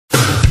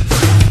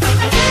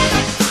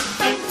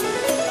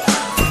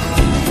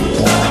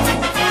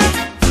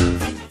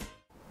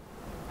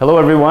Hello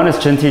everyone, it's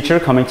Chin Teacher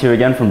coming to you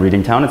again from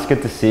Reading Town. It's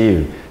good to see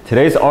you.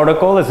 Today's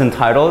article is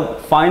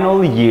entitled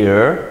Final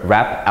Year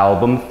Rap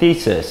Album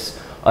Thesis.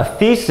 A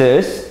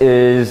thesis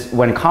is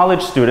when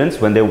college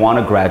students, when they want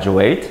to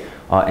graduate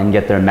and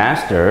get their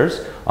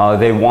master's,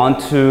 they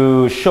want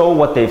to show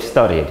what they've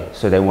studied.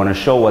 So they want to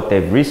show what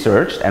they've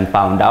researched and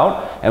found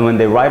out. And when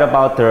they write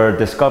about their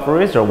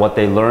discoveries or what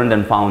they learned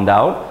and found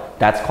out,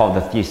 that's called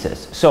a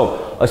thesis.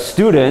 So a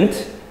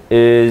student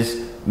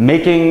is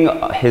making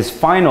his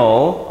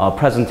final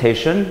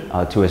presentation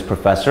to his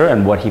professor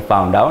and what he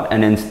found out,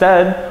 and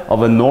instead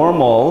of a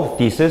normal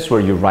thesis where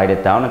you write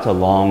it down, it's a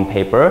long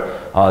paper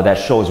that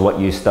shows what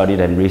you studied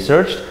and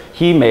researched,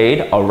 he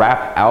made a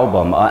rap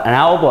album. An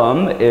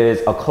album is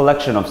a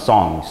collection of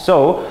songs.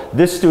 So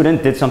this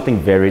student did something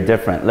very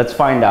different. Let's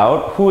find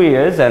out who he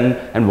is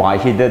and why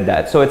he did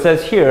that. So it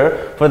says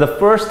here, for the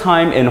first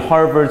time in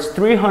Harvard's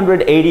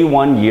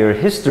 381-year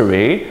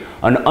history,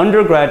 an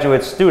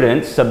undergraduate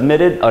student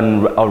submitted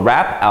a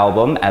rap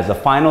album as a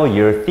final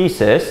year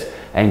thesis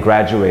and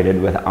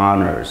graduated with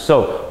honors.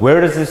 So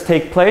where does this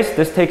take place?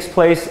 This takes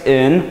place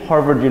in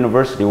Harvard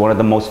University, one of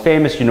the most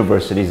famous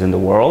universities in the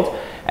world.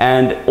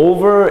 And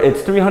over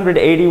its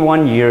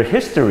 381-year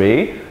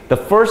history, the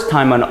first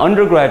time an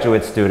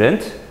undergraduate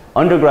student,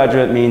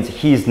 undergraduate means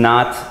he's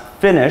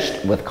not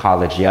finished with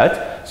college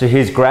yet, so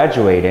he's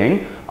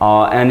graduating,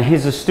 and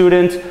he's a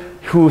student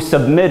who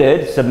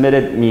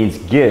submitted means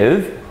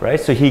give, right?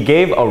 So he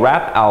gave a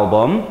rap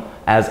album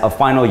as a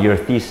final year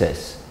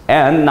thesis.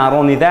 And not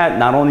only that,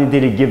 not only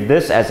did he give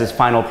this as his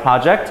final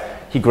project,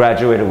 he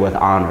graduated with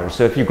honors.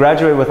 So if you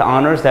graduate with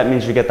honors, that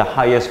means you get the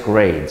highest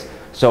grades.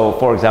 So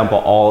for example,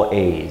 all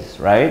A's,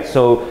 right?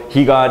 So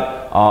he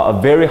got a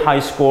very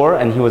high score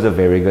and he was a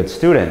very good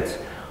student.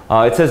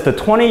 It says the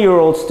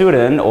 20-year-old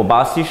student,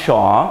 Obasi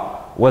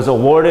Shaw, was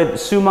awarded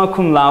summa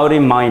cum laude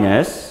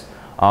minus,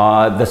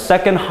 the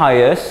second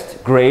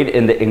highest grade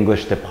in the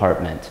English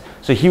department.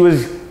 So he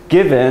was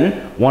given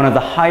one of the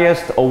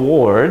highest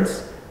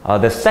awards,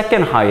 the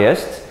second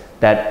highest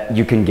that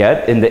you can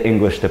get in the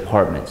English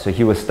department. So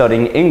he was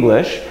studying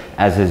English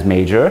as his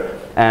major,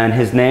 and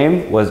his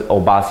name was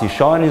Obasi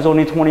Shaw, and he's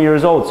only 20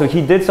 years old. So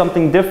he did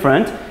something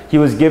different. He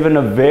was given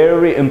a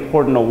very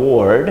important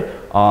award,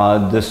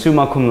 the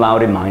summa cum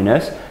laude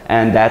minus,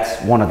 and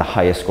that's one of the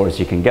highest scores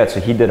you can get. So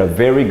he did a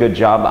very good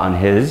job on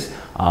his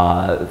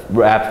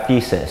rap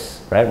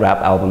thesis, right? Rap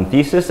album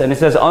thesis. And it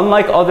says,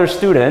 unlike other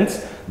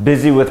students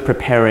busy with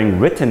preparing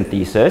written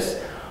thesis,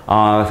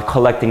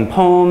 collecting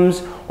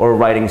poems, or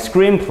writing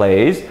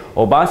screenplays,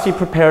 Obasi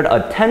prepared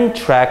a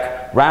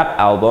 10-track rap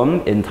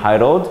album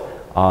entitled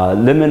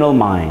Liminal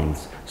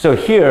Minds. So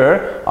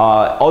here,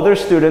 other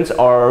students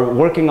are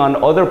working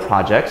on other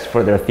projects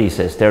for their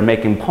thesis. They're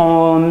making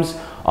poems,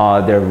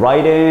 they're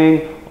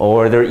writing,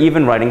 or they're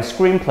even writing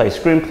screenplays.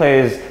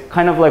 Screenplay is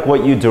kind of like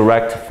what you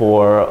direct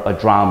for a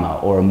drama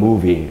or a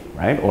movie,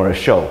 right? Or a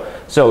show.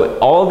 So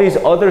all these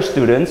other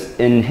students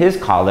in his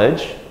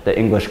college, the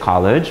English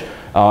college,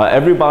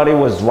 everybody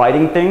was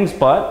writing things,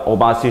 but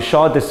Obasi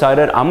Shaw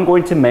decided, I'm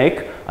going to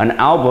make an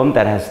album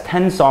that has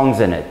 10 songs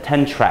in it,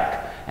 10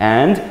 track.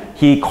 And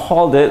he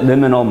called it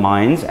Liminal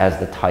Minds as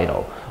the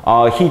title.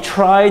 He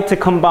tried to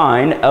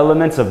combine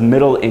elements of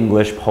Middle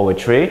English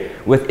poetry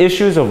with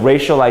issues of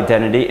racial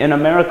identity in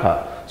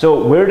America.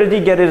 So where did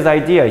he get his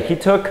idea? He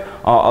took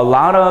a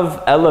lot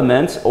of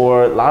elements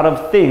or a lot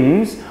of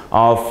things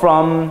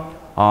from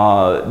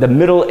the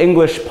Middle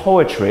English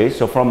poetry,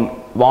 so from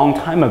long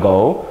time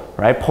ago,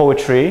 right,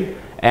 poetry,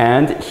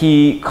 and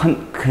he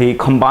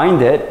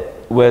combined it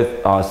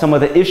with some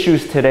of the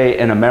issues today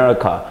in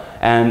America.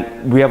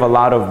 And we have a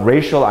lot of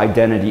racial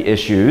identity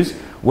issues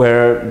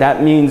where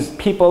that means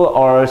people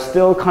are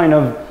still kind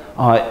of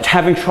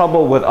having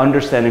trouble with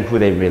understanding who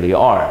they really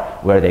are,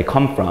 where they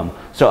come from.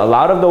 So a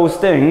lot of those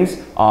things,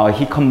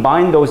 he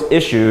combined those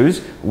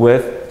issues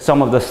with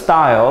some of the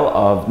style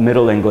of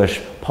Middle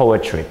English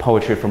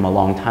poetry from a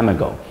long time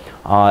ago.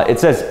 It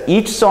says,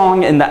 each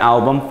song in the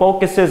album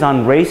focuses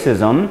on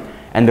racism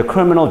and the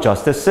criminal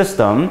justice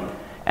system,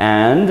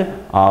 and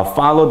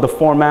followed the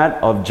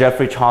format of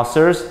Geoffrey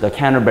Chaucer's The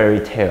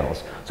Canterbury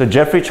Tales. So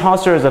Geoffrey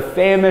Chaucer is a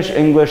famous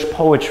English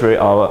poet,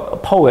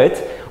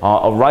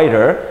 a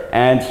writer,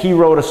 and he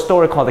wrote a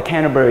story called The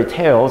Canterbury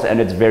Tales,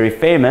 and it's very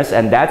famous,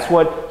 and that's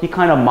what he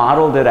kind of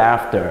modeled it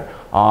after.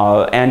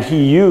 And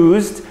he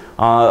used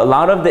a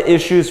lot of the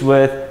issues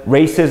with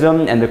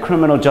racism and the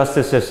criminal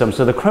justice system.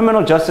 So the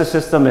criminal justice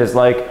system is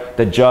like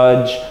the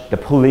judge, the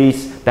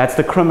police, that's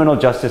the criminal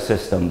justice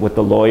system with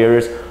the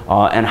lawyers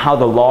and how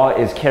the law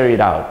is carried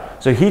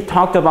out. So he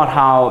talked about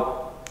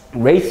how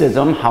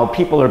racism, how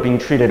people are being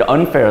treated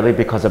unfairly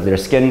because of their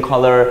skin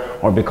color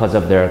or because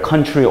of their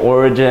country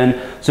origin.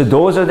 So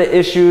those are the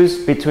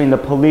issues between the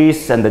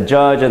police and the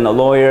judge and the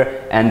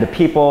lawyer and the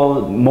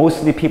people,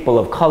 mostly people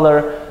of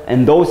color.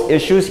 And those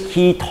issues,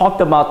 he talked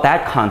about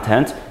that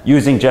content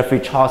using Geoffrey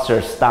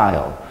Chaucer's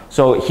style.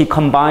 So he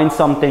combined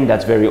something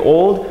that's very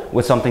old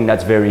with something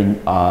that's very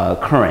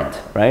current,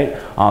 right?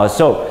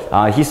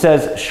 He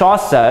says, Shaw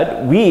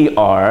said, "We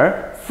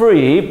are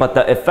free, but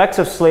the effects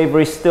of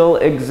slavery still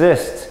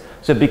exist.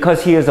 So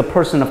because he is a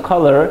person of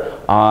color,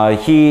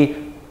 he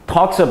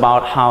talks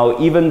about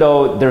how even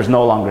though there's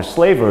no longer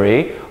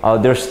slavery,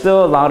 there's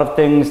still a lot of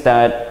things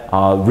that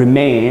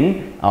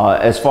remain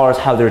as far as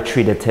how they're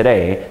treated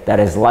today that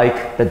is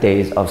like the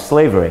days of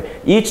slavery.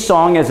 Each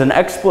song is an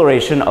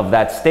exploration of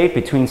that state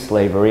between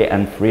slavery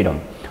and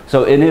freedom.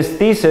 So in his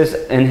thesis,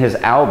 in his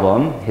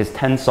album, his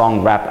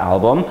 10-song rap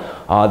album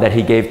that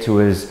he gave to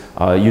his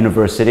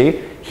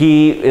university,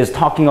 he is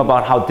talking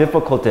about how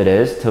difficult it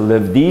is to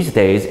live these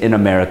days in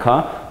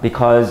America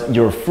because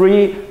you're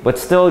free, but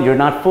still you're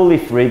not fully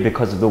free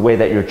because of the way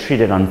that you're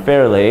treated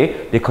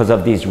unfairly because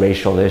of these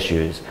racial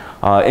issues.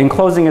 In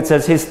closing, it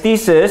says his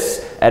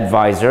thesis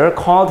advisor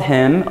called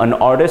him an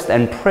artist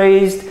and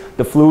praised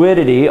the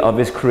fluidity of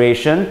his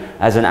creation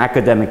as an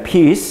academic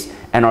piece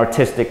and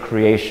artistic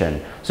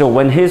creation. So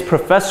when his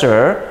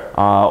professor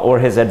or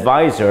his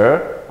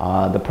advisor,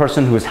 the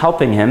person who's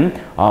helping him,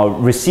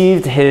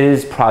 received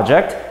his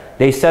project,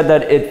 they said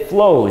that it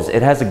flows,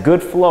 it has a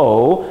good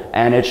flow,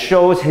 and it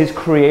shows his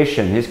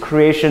creation. His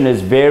creation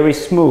is very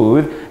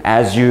smooth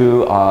as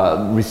you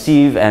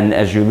receive and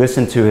as you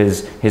listen to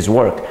his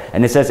work.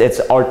 And it says it's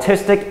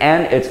artistic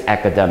and it's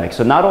academic.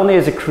 So not only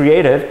is it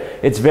creative,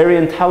 it's very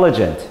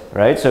intelligent,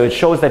 right? So it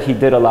shows that he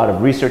did a lot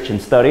of research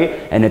and study,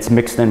 and it's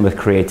mixed in with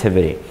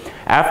creativity.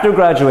 After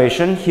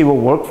graduation, he will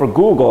work for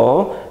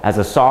Google as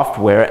a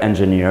software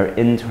engineer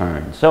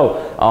intern.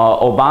 So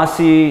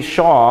Obasi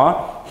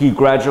Shaw, he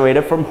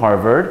graduated from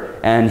Harvard,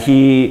 and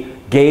he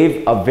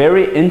gave a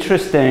very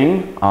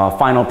interesting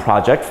final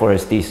project for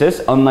his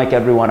thesis. Unlike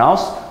everyone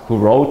else who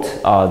wrote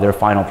their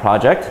final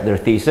project, their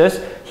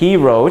thesis, he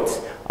wrote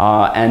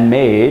and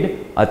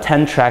made a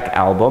 10-track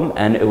album,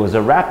 and it was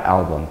a rap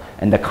album.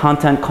 And the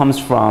content comes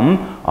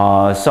from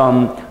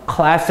some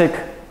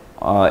classic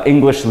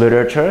English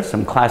literature,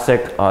 some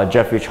classic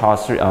Geoffrey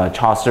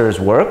Chaucer's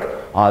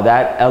work.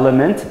 That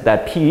element,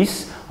 that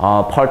piece,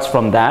 parts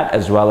from that,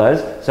 as well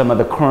as some of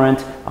the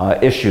current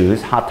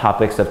issues, hot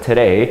topics of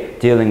today,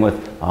 dealing with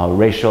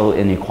racial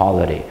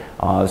inequality.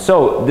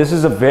 So this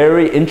is a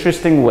very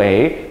interesting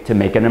way to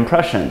make an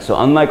impression. So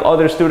unlike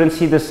other students,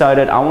 he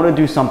decided, I want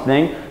to do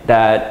something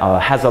that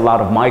has a lot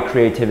of my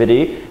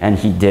creativity, and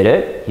he did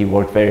it. He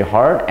worked very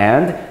hard,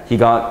 and he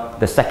got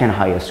the second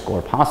highest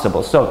score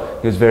possible. So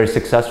he was very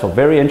successful,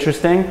 very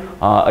interesting,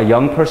 a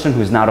young person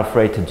who's not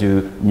afraid to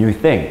do new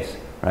things,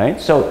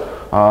 right? So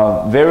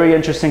very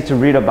interesting to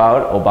read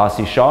about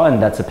Obasi Shaw,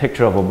 and that's a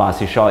picture of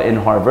Obasi Shaw in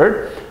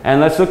Harvard.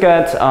 And let's look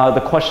at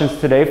the questions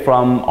today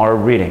from our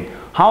reading.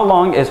 How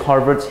long is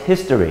Harvard's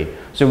history?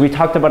 So we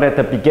talked about it at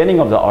the beginning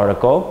of the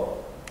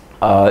article.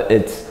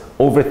 It's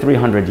over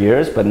 300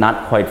 years, but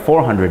not quite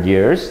 400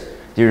 years.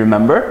 Do you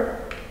remember?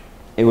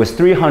 It was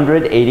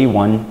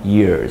 381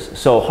 years.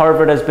 So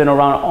Harvard has been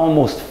around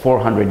almost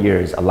 400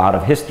 years, a lot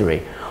of history.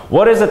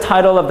 What is the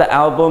title of the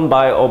album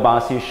by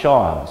Obasi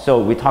Shaw?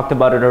 So we talked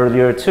about it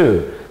earlier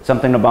too.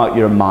 Something about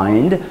your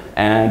mind,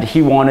 and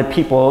he wanted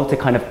people to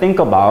kind of think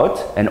about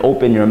and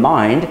open your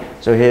mind.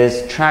 So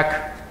his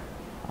track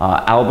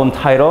album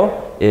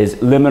title is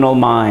Liminal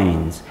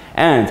Minds.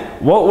 And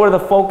what were the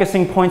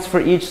focusing points for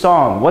each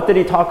song? What did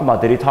he talk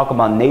about? Did he talk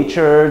about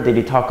nature? Did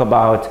he talk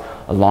about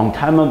a long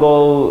time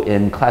ago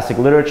in classic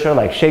literature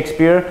like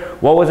Shakespeare?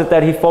 What was it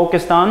that he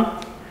focused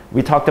on?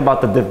 We talked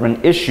about the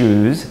different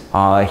issues.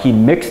 He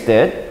mixed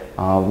it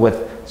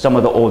with some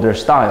of the older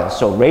styles.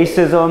 So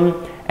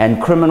racism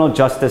and criminal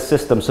justice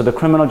system. So the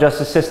criminal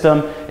justice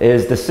system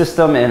is the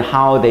system in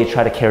how they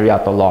try to carry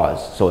out the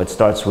laws. So it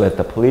starts with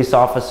the police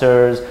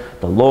officers,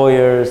 the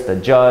lawyers, the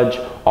judge.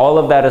 All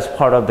of that is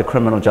part of the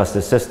criminal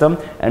justice system.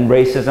 And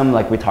racism,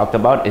 like we talked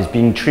about, is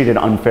being treated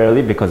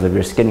unfairly because of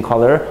your skin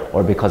color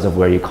or because of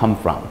where you come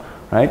from,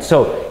 right?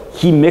 So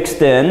he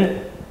mixed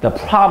in the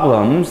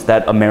problems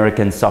that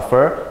Americans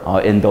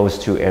suffer in those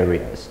two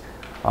areas.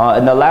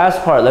 In the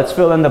last part, let's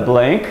fill in the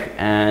blank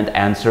and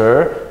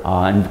answer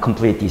and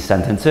complete these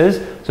sentences.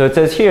 So it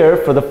says here,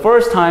 for the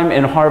first time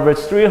in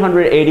Harvard's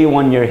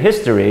 381-year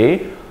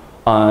history,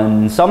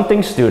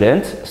 something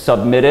student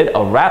submitted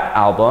a rap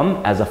album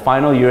as a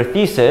final year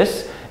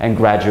thesis and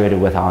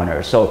graduated with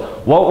honors.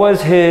 So what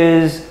was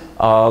his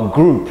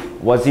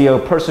group? Was he a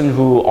person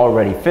who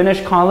already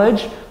finished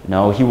college?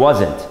 No, he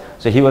wasn't.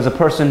 So he was a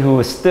person who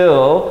was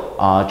still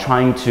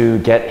trying to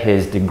get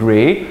his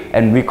degree,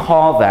 and we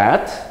call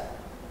that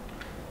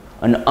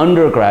an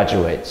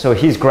undergraduate. So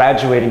he's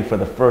graduating for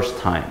the first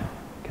time,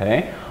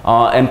 okay?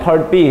 And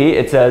part B,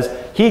 it says,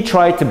 he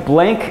tried to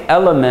blank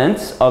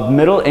elements of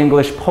Middle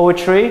English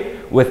poetry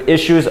with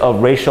issues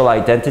of racial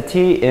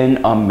identity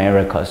in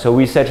America. So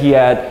we said he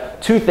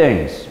had two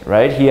things,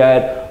 right? He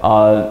had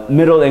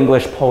Middle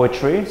English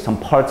poetry, some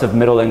parts of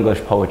Middle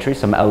English poetry,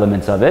 some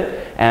elements of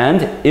it,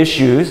 and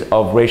issues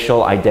of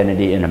racial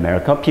identity in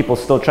America. People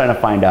still trying to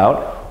find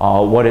out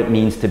what it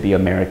means to be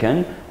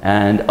American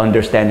and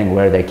understanding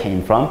where they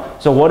came from.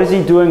 So what is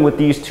he doing with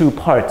these two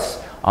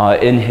parts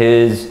in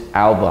his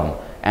album?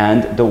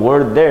 And the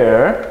word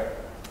there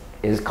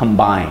is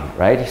combine,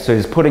 right? So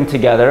he's putting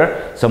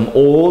together some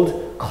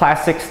old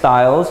classic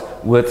styles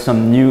with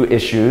some new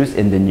issues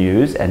in the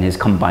news, and he's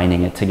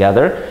combining it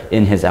together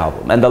in his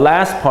album. And the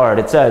last part,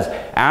 it says,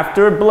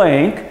 after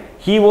blank,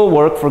 he will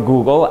work for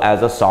Google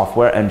as a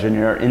software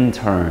engineer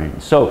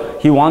intern. So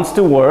he wants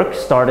to work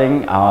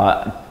starting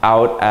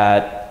out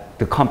at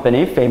the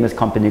company, famous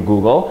company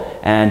Google,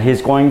 and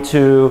he's going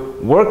to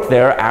work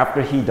there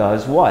after he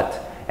does what?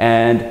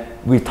 And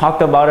we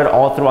talked about it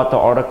all throughout the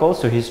article.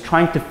 So he's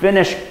trying to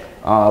finish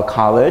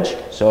college,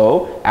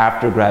 so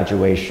after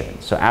graduation.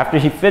 So after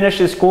he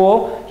finishes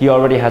school, he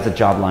already has a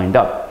job lined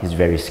up. He's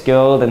very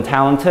skilled and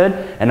talented,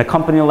 and a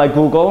company like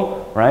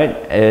Google, right,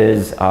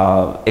 is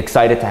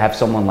excited to have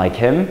someone like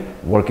him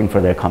working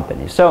for their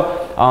company.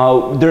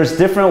 So there's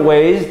different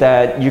ways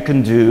that you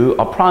can do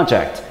a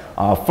project.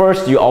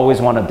 First, you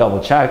always want to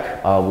double check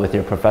with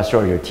your professor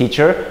or your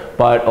teacher,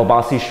 but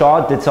Obasi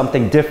Shaw did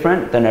something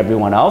different than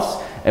everyone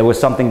else. It was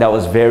something that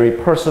was very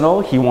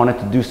personal. He wanted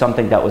to do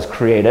something that was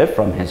creative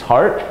from his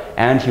heart,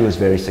 and he was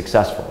very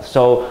successful.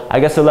 So I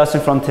guess the lesson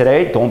from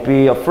today, don't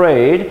be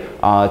afraid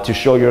to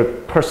show your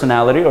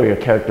personality or your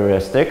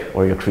characteristic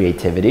or your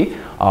creativity,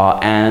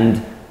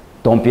 and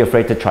don't be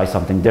afraid to try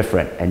something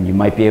different. And you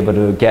might be able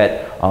to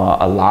get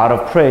a lot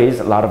of praise,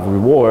 a lot of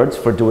rewards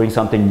for doing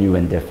something new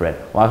and different.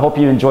 Well, I hope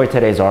you enjoyed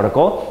today's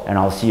article, and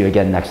I'll see you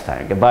again next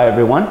time. Goodbye,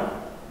 everyone.